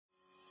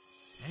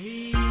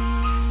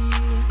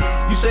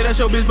You say that's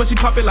your bitch, but she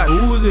pop it like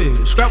Uzi.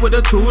 Scrap with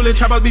the tool, and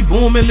trap, I be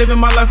booming, living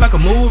my life like a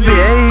movie.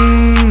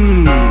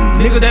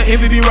 Nigga, that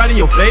envy be right in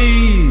your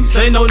face.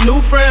 Say no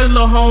new friends,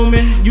 lil'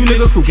 homie. You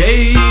niggas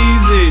fugazi.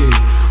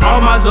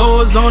 All my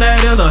Zoes on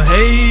that illa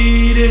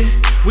hated.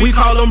 We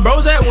call them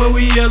bros that when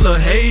we illa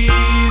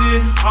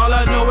hated. All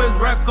I know is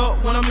rack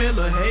up when I'm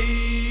illa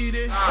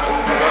hated.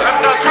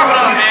 Chop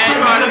it up, man. You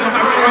already know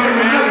how we rockin',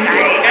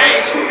 man.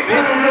 Hey, bitch.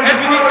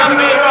 SBG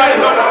telling me you already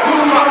know.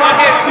 My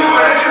head, you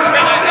already know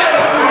like that.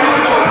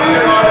 You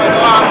already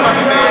know how I'm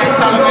fucking, man.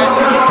 Telling me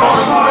shit. You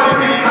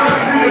already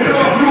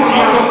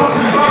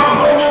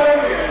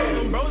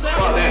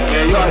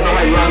know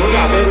how you ride. We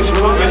got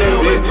Babysmooth in this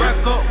bitch.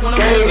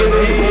 Gang in this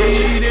bitch.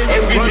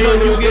 SBG in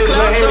this bitch.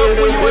 Lil' Hater in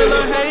this bitch.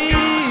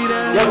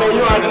 Yeah, man,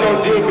 you already know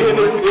GB in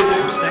this bitch.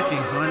 I'm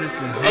stacking hundreds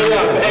and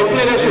Hey,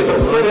 play that shit,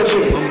 though. Play that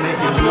shit. I'm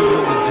making moves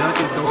with the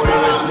junkies, don't smell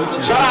like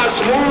bleaching. Shout out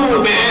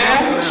Smooth,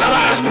 man. Shout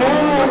out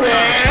Smooth,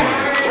 man.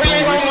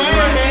 Really gon'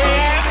 learn, man.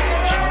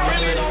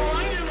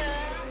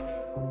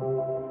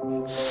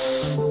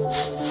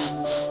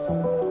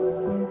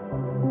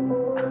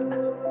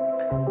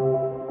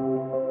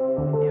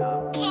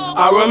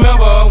 I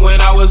remember when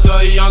I was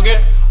a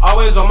youngin',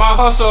 always on my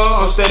hustle,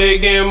 I'm steady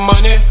getting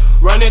money.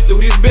 Running through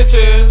these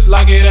bitches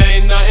like it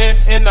ain't nothing.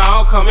 And now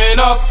I'm coming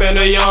up, and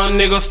a young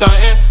nigga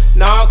stuntin'.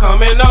 Now I'm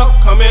coming up,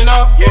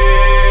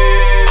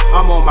 yeah.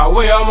 I'm on my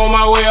way, I'm on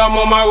my way, I'm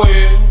on my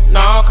way.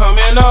 Now I'm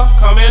coming up,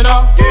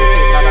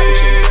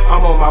 yeah.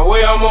 I'm on my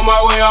way, I'm on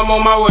my way, I'm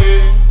on my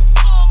way.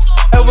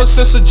 Ever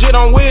since legit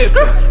I'm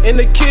whippin' in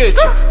the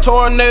kitchen.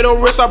 Tornado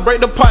wrist, I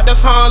break the pot,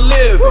 that's how I'm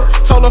living.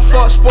 Told them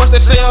fuck sports, they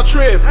say I'm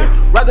trippin'.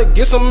 Rather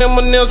get some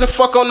M&M's and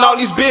fuck on all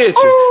these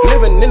bitches.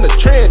 Living in the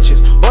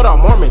trenches, but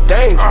I'm armed and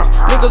dangerous.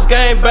 Niggas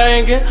gang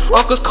banging,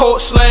 uncles coat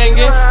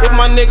slanging. If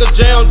my nigga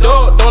jammed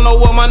up, don't know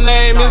what my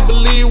name is.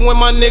 Believe when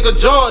my nigga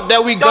jumped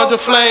that we ganja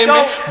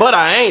flaming. But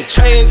I ain't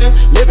changing,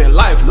 living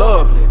life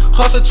lovely.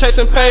 Hustle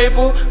chasing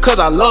paper, cause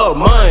I love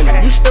money.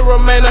 You still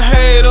remain a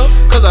hater,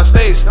 cause I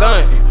stay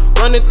stunting.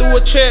 Running through a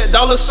check,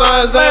 dollar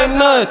signs ain't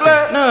nothing.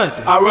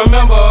 I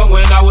remember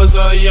when I was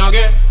a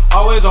youngin',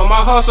 always on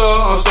my hustle,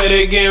 I'm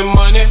steady getting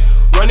money.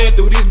 Running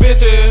through these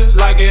bitches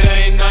like it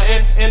ain't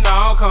nothing. And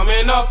now I'm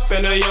coming up,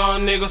 and a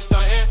young nigga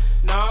stuntin'.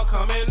 Now I'm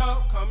coming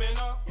up.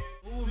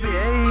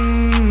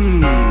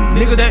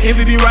 Nigga, that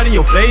envy be right in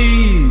your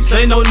face.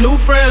 Ain't no new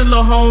friends,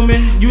 lil'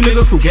 homie. You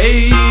niggas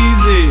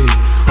fugazi.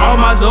 All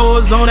my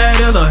Zoes on that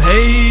illa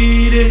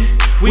hated.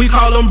 We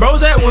call them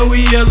bros that when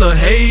we illa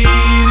hated.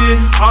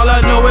 All I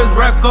know is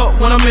rack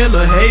up when I'm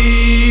illa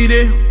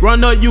hated.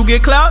 Run up, you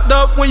get clout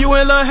up when you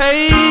illa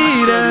hated.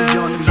 These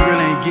young niggas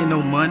really ain't getting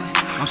no money.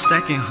 I'm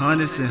stacking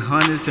hundreds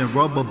and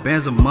rubber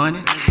bands of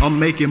money. I'm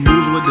making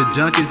moves with the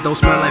junkies, don't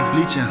smell like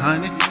bleach and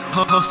honey.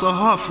 Hustle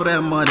hard for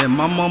that money,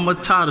 my mama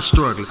tired of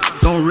struggling.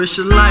 Don't risk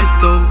your life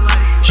though,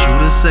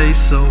 shoulda say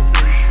so.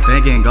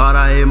 Thanking God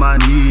I hit my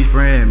knees,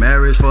 praying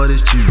marriage for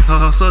this cheap.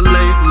 Hustle lay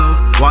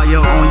low, while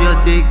you're on your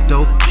dick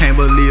though. Can't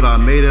believe I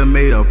made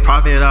a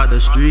profit out the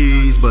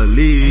streets,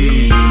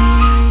 believe.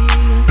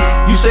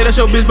 You say that's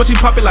your bitch, but she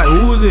pop it like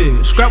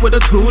Uzi. Scrap with the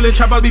tool, and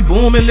trap, I be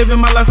booming, living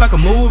my life like a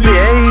movie.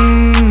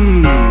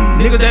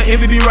 Nigga, that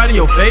envy be right in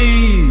your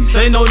face.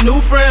 Ain't no new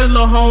friends,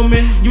 lil'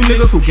 homie. You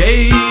niggas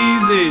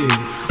fugazi.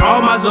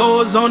 All my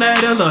Zoes on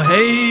that illa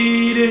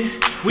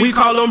hated. We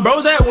call them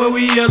bros that when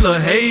we illa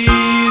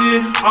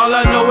hated. All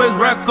I know is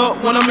rack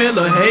up when I'm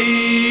illa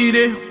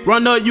hated.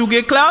 Run up, you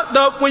get clout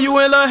up when you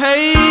illa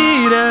hated.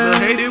 Illa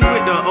hated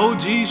with the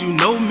OGs, you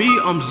know me,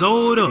 I'm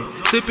zoed up.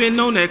 Sippin'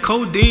 on that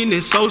codeine,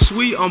 it's so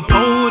sweet, I'm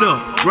pulled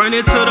up.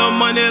 Running to the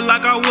money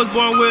like I was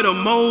born with a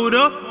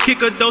motor.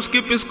 Kick a dough,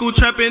 skipping school,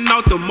 trapping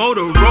out the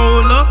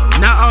Motorola.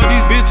 Now all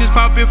these bitches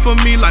popping for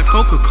me like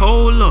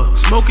Coca-Cola.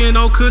 Smoking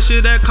on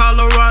cushion, that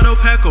Colorado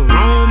pack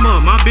aroma.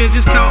 My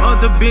bitches count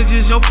other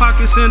bitches, your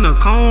pockets in a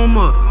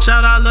coma.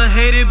 Shout out lil'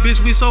 hated bitch,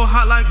 we so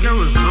hot like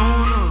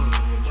Arizona.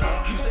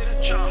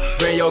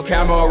 Bring your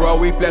camera,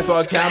 we flex for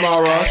a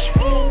camera.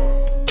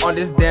 On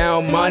this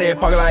damn money,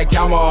 pocket like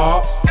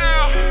camera.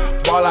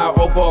 Ball out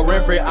Oprah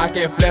Winfrey, I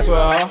can flex with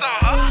her.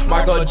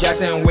 Michael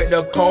Jackson with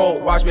the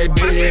cold, watch me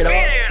beat it up.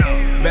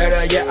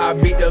 Better yet, I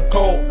beat the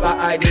cold like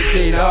I did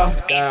Tina.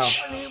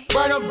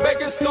 Burn up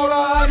baking soda,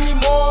 I need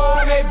more,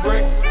 I make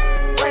bricks.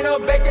 Burn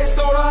up baking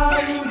soda,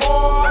 I need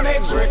more, I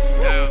make bricks.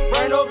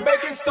 Burn up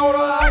baking soda,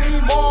 I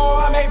need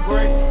more, I make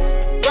bricks.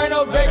 Burn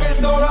up baking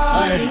soda,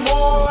 I need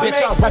more, I make bricks.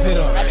 Bitch, I'll wrap it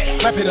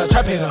up, wrap it up,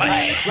 trap it up,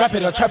 wrap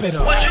it up, trap it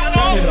up,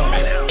 wrap it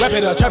up, wrap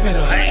it up, trap it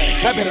up,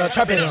 wrap it up,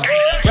 trap it up,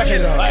 wrap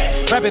it up,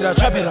 wrap it up,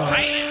 trap it up,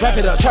 wrap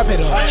it up, trap it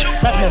up,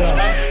 wrap it up,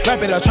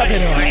 wrap it up, trap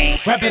it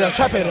up, wrap it up,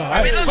 trap it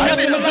up.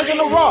 Just in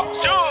the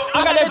rocks.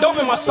 I got that dope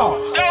in my sock.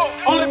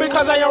 Only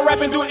because I am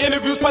rapping, do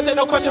interviews, but take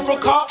no question from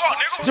cops.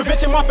 Just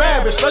bitch in my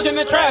fabric, splurging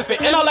in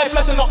traffic, and I like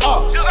flexing on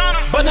ops.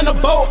 But in the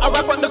boat, I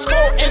rap on the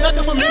code, ain't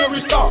nothing for me to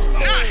restart.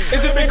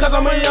 Is it because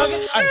I'm a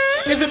youngin'?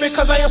 Is it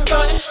because I am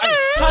stuntin'?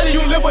 How do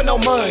you live with no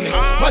money?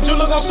 My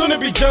jeweler gon' soon to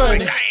be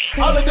journey.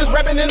 All of this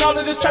rapping and all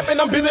of this trapping,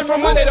 I'm busy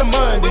from Monday to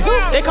Monday.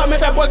 They call me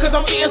fat boy cause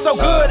I'm eating so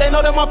good. They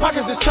know that my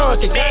pockets is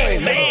chunky.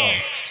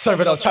 Gang.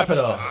 Serve it up, trap it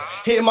up.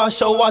 Hit my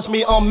show, watch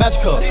me on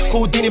Magica.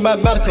 Houdini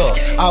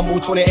Mathematica. I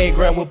move 28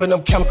 grand, whooping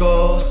them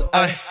chemicals.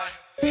 Ay.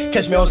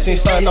 Catch me on scene,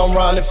 stunting on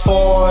riding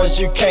fours.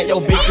 You can't,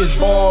 your bitch is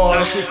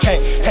born. She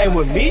can't hang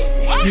with me,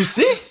 you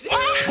see?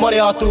 Money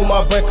all through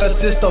my brain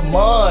consist of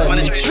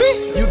money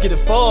tree. You get it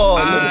for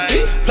nigga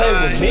feet, play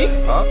with me.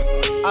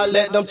 I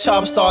let them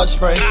choppers start to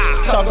spray.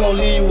 Chop gon'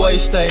 leave where you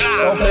stay.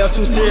 Don't play, I'm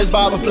too serious,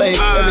 Bible play.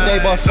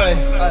 Everyday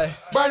buffet. Ay.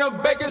 Burn no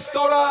baking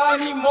soda, I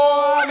need more,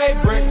 I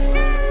make bricks.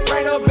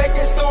 Burn no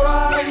baking soda,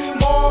 I need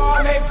more,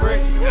 I make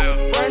bricks.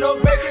 Burn no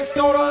baking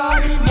soda,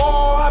 I need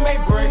more, I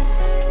make bricks.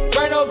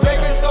 Burn no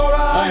baking soda,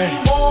 I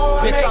need more.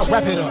 Bitch, I'll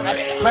wrap it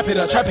up, wrap it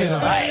up, trap it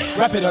up,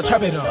 wrap it up,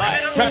 trap it up,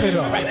 wrap it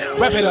up,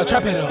 wrap it up,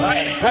 trap it up,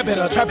 wrap it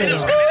up, trap it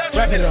up,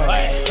 wrap it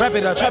up, wrap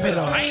it up, trap it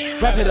up,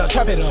 wrap it up,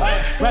 trap it up,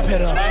 wrap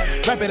it up,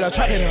 wrap it up,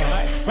 trap it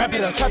up, wrap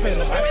it up, trap it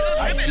up.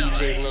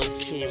 DJ Low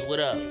Kid, what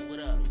up?